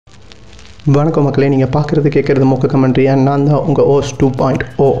வணக்கம் மக்களே, நீங்கள் பார்க்குறது கேட்குறது மொக்க கமெண்ட்ரி அண்ட் நான் தான் உங்கள் ஓஸ்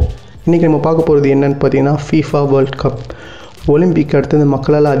 2.0. இன்றைக்கி நம்ம பார்க்க போகிறது என்னென்னு பார்த்தீங்கன்னா FIFA வேர்ல்ட் கப். ஒலிம்பிக் அடுத்தது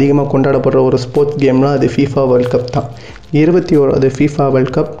மக்களால் அதிகமாக கொண்டாடப்படுற ஒரு ஸ்போர்ட்ஸ் கேம்னால் அது FIFA வேர்ல்ட் கப் தான். 21வது FIFA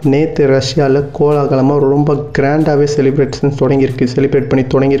வேர்ல்ட் கப் நேற்று ரஷ்யாவில் கோலாகலமாக ரொம்ப கிராண்டாகவே செலிப்ரேட் பண்ணி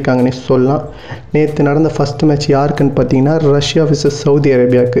தொடங்கியிருக்காங்கன்னு சொல்லலாம். நேற்று நடந்த ஃபஸ்ட் மேட்ச் யாருக்குன்னு பார்த்தீங்கன்னா ரஷ்யா விசஸ் சவுதி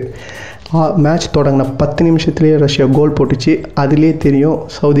அரேபியாவுக்கு. மேட்ச் தொடங்கின 10 நிமிஷத்துலேயே ரஷ்யா கோல் போட்டுச்சு. அதுலேயே தெரியும்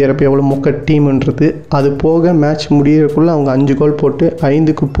சவுதி அரேபியா எவ்வளோ மொக்க டீம்ன்றது. அது போக மேட்ச் முடியறதுக்குள்ளே அவங்க 5 கோல் போட்டு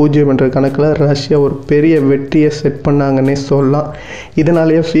 5-0 கணக்கில் ரஷ்யா ஒரு பெரிய வெற்றியை செட் பண்ணாங்கன்னே சொல்லலாம்.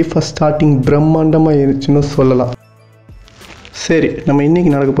 இதனாலேயே FIFA ஸ்டார்டிங் பிரம்மாண்டமாக இருந்துச்சுன்னு சொல்லலாம். சரி, நம்ம இன்றைக்கி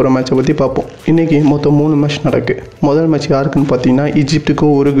நடக்க போகிற மேட்சை பற்றி பார்ப்போம். இன்றைக்கி மொத்தம் 3 மேட்ச் நடக்கு. முதல் மேட்ச் யாருக்குன்னு பார்த்தீங்கன்னா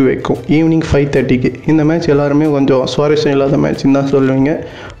ஈஜிப்டுக்கும் உருகுவேக்கும் ஈவினிங் 5:30க்கு. இந்த மேட்ச் எல்லாருமே கொஞ்சம் சுவாரஸ்யம் இல்லாத மேட்ச்ன்னு தான் சொல்லுவீங்க.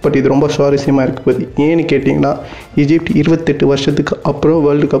 பட் இது ரொம்ப சுவாரஸ்யமாக இருக்குது பற்றி ஏன்னு கேட்டிங்கன்னா, ஈஜிப்ட் 28 வருஷத்துக்கு அப்புறம்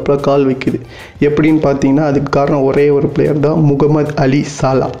வேர்ல்டு கப்பில் கால் வைக்குது. எப்படின்னு பார்த்தீங்கன்னா அதுக்கு காரணம் ஒரே ஒரு பிளேயர் தான், முகமது அலி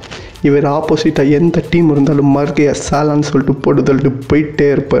சாலா. இவர் ஆப்போசிட்டாக எந்த டீம் இருந்தாலும் மறுக்கைய சாலான்னு சொல்லிட்டு போட்டு தள்ளிட்டு போயிட்டே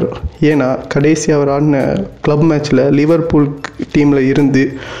இருப்பார். ஏன்னா கடைசி அவர் ஆடின கிளப் மேட்ச்சில் லிவர்பூல் டீமில் இருந்து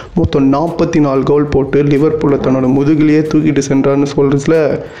மொத்தம் 44 கோல் போட்டு லிவர்பூலை தன்னோட முதுகிலேயே தூக்கிட்டு சென்றார்னு சொல்கிறதுல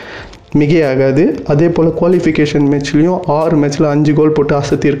மிகையாகாது. அதே போல் குவாலிஃபிகேஷன் மேட்ச்லேயும் 6 மேட்ச்சில் 5 கோல் போட்டு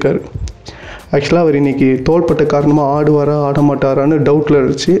அசத்தியிருக்காரு. ஆக்சுவலாக அவர் இன்றைக்கி தோள்பட்ட காரணமாக ஆடுவாரா ஆட மாட்டாரான்னு டவுட்டில்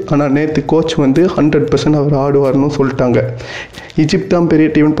இருந்துச்சு. ஆனால் நேற்று கோச் 100% அவர் ஆடுவார்னு சொல்லிட்டாங்க. ஈஜிப்ட் தான் பெரிய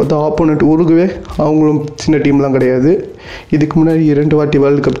டீம்னு பார்த்தா ஆப்போனண்ட் உருகுவே அவங்களும் சின்ன டீம்லாம் கிடையாது. இதுக்கு முன்னாடி 2 வாட்டி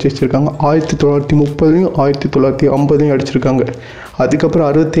வேர்ல்டு கப் ஜெயிச்சிருக்காங்க. 1930 1950 அடிச்சிருக்காங்க. அதுக்கப்புறம்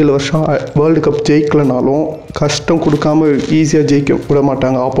 67 வருஷம் வேர்ல்டு கப் ஜெயிக்கலனாலும் கஷ்டம் கொடுக்காமல் ஈஸியாக ஜெயிக்க விட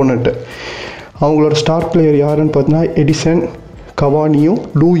மாட்டாங்க ஆப்போனண்ட்டை. அவங்களோட ஸ்டார் பிளேயர் யாருன்னு பார்த்தீங்கன்னா எடிசன் கவானியும்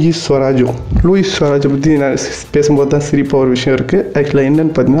லூயிஸ் சுவராஜை பற்றி நான் பேசும்போது தான் சிரிப்பாக ஒரு விஷயம் இருக்குது. ஆக்சுவலாக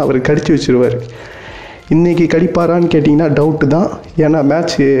என்னென்னு பார்த்தீங்கன்னா அவர் கடிச்சு வச்சுருவார். இன்றைக்கி கடிப்பாரான்னு கேட்டிங்கன்னா டவுட்டு தான். ஏன்னா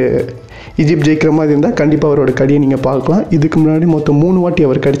மேட்ச் ஈஜிப்ட் ஜெயிக்கிற மாதிரி இருந்தால் கண்டிப்பாக அவரோட கடியை நீங்கள் பார்க்கலாம். இதுக்கு முன்னாடி மொத்தம் 3 வாட்டி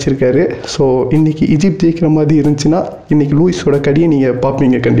அவர் கடிச்சிருக்காரு. ஸோ இன்றைக்கி ஈஜிப்ட் ஜெயிக்கிற மாதிரி இருந்துச்சுன்னா இன்றைக்கி லூயிஸோட கடியை நீங்கள்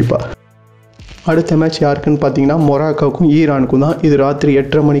பார்ப்பீங்க கண்டிப்பாக. அடுத்த மேட்ச் யாருக்குன்னு பார்த்தீங்கன்னா மொராக்காவுக்கும் ஈரானுக்கும் தான். இது ராத்திரி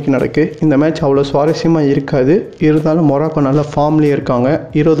 8:30 மணிக்கு நடக்கு. இந்த மேட்ச் அவ்வளோ சுவாரஸ்யமாக இருக்காது. இருந்தாலும் மொராக்கோ நல்ல ஃபார்ம்லேயே இருக்காங்க.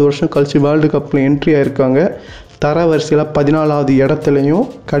 20 வருஷம் கழிச்சு வேர்ல்டு கப்பில் என்ட்ரி ஆகிருக்காங்க. தர வரிசையில் 14வது இடத்துலையும்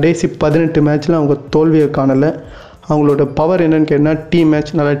கடைசி 18 மேட்ச்சில் அவங்க தோல்வியை காணலை. அவங்களோட பவர் என்னென்னு கேட்டால் டீம்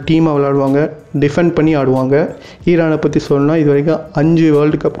மேட்ச் நல்லா டீமாக விளையாடுவாங்க, டிஃபெண்ட் பண்ணி ஆடுவாங்க. ஈரானை பற்றி சொல்லணும்னா இது வரைக்கும் 5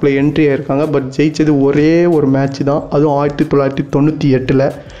 வேர்ல்டு கப்புக்குள்ளே என்ட்ரி ஆகிருக்காங்க. பட் ஜெயித்தது ஒரே ஒரு மேட்ச் தான், அதுவும் 1998.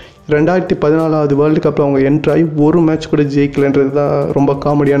 2014வது வேர்ல்டு கப்பில் அவங்க என்ட்ராகி ஒரு மேட்ச் கூட ஜெயிக்கலைன்றது தான் ரொம்ப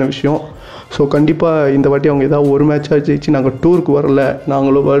காமெடியான விஷயம். ஸோ கண்டிப்பாக இந்த வாட்டி அவங்க ஏதாவது ஒரு மேட்சாக ஜெயிச்சு நாங்கள் டூருக்கு வரல,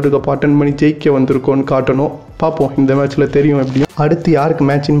 நாங்களும் வேர்ல்டு கப் அட்டன் பண்ணி ஜெயிக்க வந்திருக்கோன்னு காட்டணும். பார்ப்போம், இந்த மேட்ச்சில் தெரியும் எப்படியும். அடுத்து யாருக்கு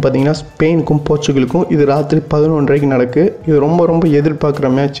மேட்ச்னு பார்த்தீங்கன்னா ஸ்பெயினுக்கும் போர்ச்சுகலுக்கும். இது ராத்திரி 11:30க்கு நடக்கு. இது ரொம்ப எதிர்பார்க்குற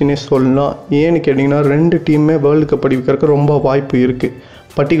மேட்ச்னே சொல்லலாம். ஏன்னு கேட்டிங்கன்னா 2 டீமுமே வேர்ல்டு கப் அடிக்கிறதுக்கு ரொம்ப வாய்ப்பு இருக்குது.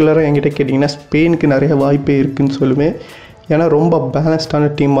 பர்டிகுலராக என்கிட்ட கேட்டிங்கன்னா ஸ்பெயினுக்கு நிறைய வாய்ப்பே இருக்குதுன்னு சொல்லுவேன். ஏன்னா ரொம்ப பேலன்ஸ்டான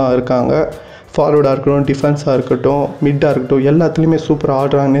டீமாக இருக்காங்க. ஃபார்வர்டாக இருக்கட்டும், டிஃபென்ஸாக இருக்கட்டும், மிட்டாக இருக்கட்டும், எல்லாத்துலேயுமே சூப்பராக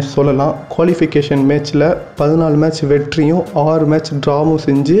ஆடுறாங்கன்னே சொல்லலாம். குவாலிஃபிகேஷன் மேட்ச்சில் 14 மேட்ச் வெற்றியும் 6 மேட்ச் ட்ராவும்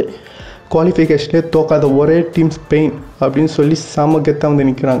செஞ்சு குவாலிஃபிகேஷன்லேயே தோக்காத ஒரே டீம் ஸ்பெயின் அப்படின்னு சொல்லி செம கெத்தாக வந்து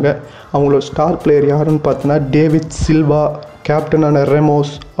நிற்கிறாங்க. அவங்களோட ஸ்டார் பிளேயர் யாருன்னு பார்த்தோன்னா டேவிட் சில்வா, கேப்டனான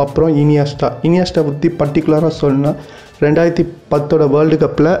ரெமோஸ், அப்புறம் இனியாஸ்டா பற்றி பர்டிகுலராக சொல்லணும்னா 2010 வேர்ல்டு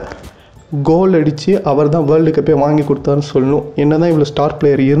கப்பில் கோல் அடித்து அவர் தான் வேர்ல்டு கப்பே வாங்கி கொடுத்தாருன்னு சொல்லணும். என்ன தான் இவ்வளோ ஸ்டார்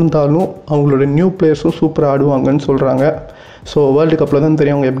பிளேயர் இருந்தாலும் அவங்களோட நியூ பிளேயர்ஸும் சூப்பராக ஆடுவாங்கன்னு சொல்கிறாங்க. ஸோ வேர்ல்டு கப்பில் தான்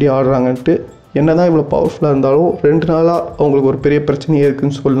தெரியும் அவங்க எப்படி ஆடுறாங்கன்ட்டு. என்ன தான் இவ்வளோ பவர்ஃபுல்லாக இருந்தாலும் 2 நாளாக அவங்களுக்கு ஒரு பெரிய பிரச்சனையே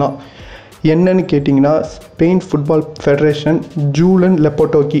இருக்குதுன்னு சொல்லலாம். என்னன்னு கேட்டிங்கன்னா ஸ்பெயின் ஃபுட்பால் ஃபெடரேஷன் ஜூலன்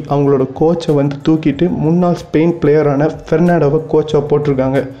லெப்போட்டோக்கி அவங்களோட கோச்சை தூக்கிட்டு முன்னாள் ஸ்பெயின் பிளேயரான ஃபெர்னாண்டோவை கோச்சாக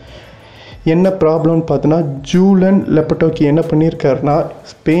போட்டிருக்காங்க. என்ன ப்ராப்ளம்னு பார்த்தோன்னா ஜூலன் லெப்பட்டோக்கி என்ன பண்ணியிருக்காருன்னா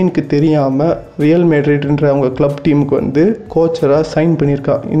ஸ்பெயினுக்கு தெரியாமல் ரியல் மேட்ரிட்ன்ற அவங்க கிளப் டீமுக்கு கோச்சராக சைன்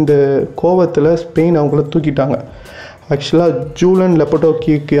பண்ணியிருக்கா. இந்த கோவத்தில் ஸ்பெயின் அவங்கள தூக்கிட்டாங்க. ஆக்சுவலாக ஜூலன்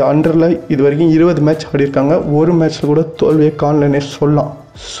லெப்பட்டோக்கிக்கு அண்டரில் இது வரைக்கும் 20 மேட்ச் ஆடிருக்காங்க. ஒரு மேட்ச்சில் கூட தோல்வியை காணலன்னே சொல்லலாம்.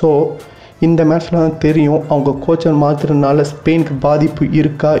 ஸோ இந்த மேட்ச்சில் தான் தெரியும் அவங்க கோச்சர் மாற்றுறதுனால ஸ்பெயினுக்கு பாதிப்பு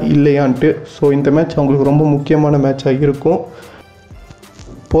இருக்கா இல்லையான்ட்டு. ஸோ இந்த மேட்ச் அவங்களுக்கு ரொம்ப முக்கியமான மேட்சாக இருக்கும்.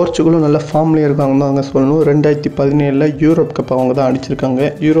 போர்ச்சுகலும் நல்ல ஃபார்ம்லேயே இருக்காங்கன்னு தான் சொல்லணும். 2017 யூரோப் கப் அவங்க தான் அடிச்சிருக்காங்க.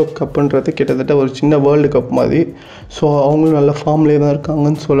 யூரோப் கப்புன்றது கிட்டத்தட்ட ஒரு சின்ன வேர்ல்டு கப் மாதிரி. ஸோ அவங்களும் நல்ல ஃபார்ம்லேயே தான்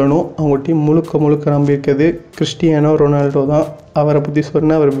இருக்காங்கன்னு சொல்லணும். அவங்க டீம் முழுக்க நம்பியிருக்கிறது கிறிஸ்டியானோ ரொனால்டோ தான். அவரை பற்றி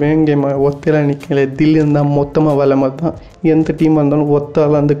சொன்னால் அவர் வேங்கை ஒத்தையில் நிற்கல, தில்லு இருந்தால் மொத்தமாக வேலை மாதிரி தான். எந்த டீமாக இருந்தாலும்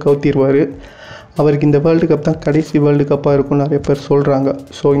ஒத்தால் கவுத்திடுவார். அவருக்கு இந்த வேர்ல்டு கப் தான் கடைசி வேர்ல்டு கப்பாக இருக்கும்னு நிறைய பேர் சொல்கிறாங்க.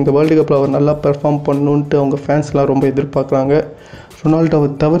 ஸோ இந்த வேர்ல்டு கப்பில் அவர் நல்லா பெர்ஃபார்ம் பண்ணணுன்ட்டு அவங்க ஃபேன்ஸ்லாம் ரொம்ப எதிர்பார்க்குறாங்க. ரொனால்டோவை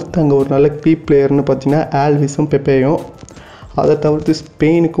தவிர்த்து அங்கே ஒரு நல்ல கீ பிளேயர்னு பார்த்தீங்கன்னா ஆல்விஸும் பெப்பேயும். அதை தவிர்த்து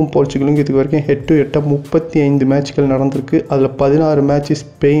ஸ்பெயினுக்கும் போர்ச்சுகலுக்கும் இது வரைக்கும் ஹெட் டு ஹெட்டாக 35 மேட்ச்கள் நடந்திருக்கு. அதில் 16 மேட்ச்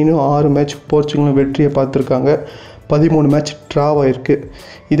ஸ்பெயினும் 6 மேட்ச் போர்ச்சுகலும் வெற்றியை பார்த்துருக்காங்க. 13 மேட்ச் ட்ராவாயிருக்கு.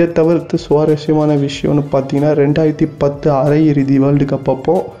 இதை தவிர்த்து சுவாரஸ்யமான விஷயம்னு பார்த்தீங்கன்னா 2010 அரையிறுதி வேர்ல்டு கப்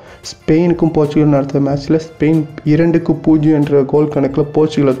அப்போ ஸ்பெயினுக்கும் போர்ச்சுகல் நடத்த மேட்ச்சில் ஸ்பெயின் 2-0 என்ற கோல் கணக்கில்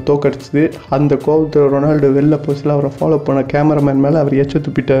போர்ச்சுகலை தோக்கடிச்சது. அந்த கோபத்தில் ரொனால்டோ வெளில போச்சுல அவரை ஃபாலோ பண்ண கேமராமேன் மேலே அவர் எச்ச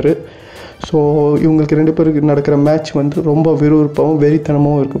துப்பிட்டார். ஸோ இவங்களுக்கு 2 பேருக்கு நடக்கிற மேட்ச் ரொம்ப விறுவிறுப்பாகவும்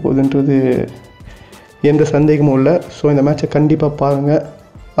வெறித்தனமாகவும் இருக்க போகுதுன்றது எந்த சந்தேகமும் இல்லை. ஸோ இந்த மேட்சை கண்டிப்பாக பாருங்கள்.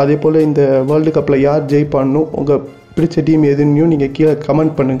 அதே போல் இந்த வேர்ல்டு கப்பில் யார் ஜெயிப்பான்னு உங்கள் பிடிச்ச டீம் எதுன்னையும் நீங்கள் கீழே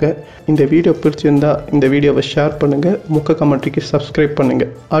கமெண்ட் பண்ணுங்கள். இந்த வீடியோ பிடிச்சிருந்தால் இந்த வீடியோவை ஷேர் பண்ணுங்கள். மொக்க கமெண்ட்ரிக்கு சப்ஸ்கிரைப்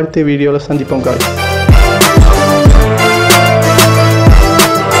பண்ணுங்கள். அடுத்த வீடியோவில் சந்திப்போம்.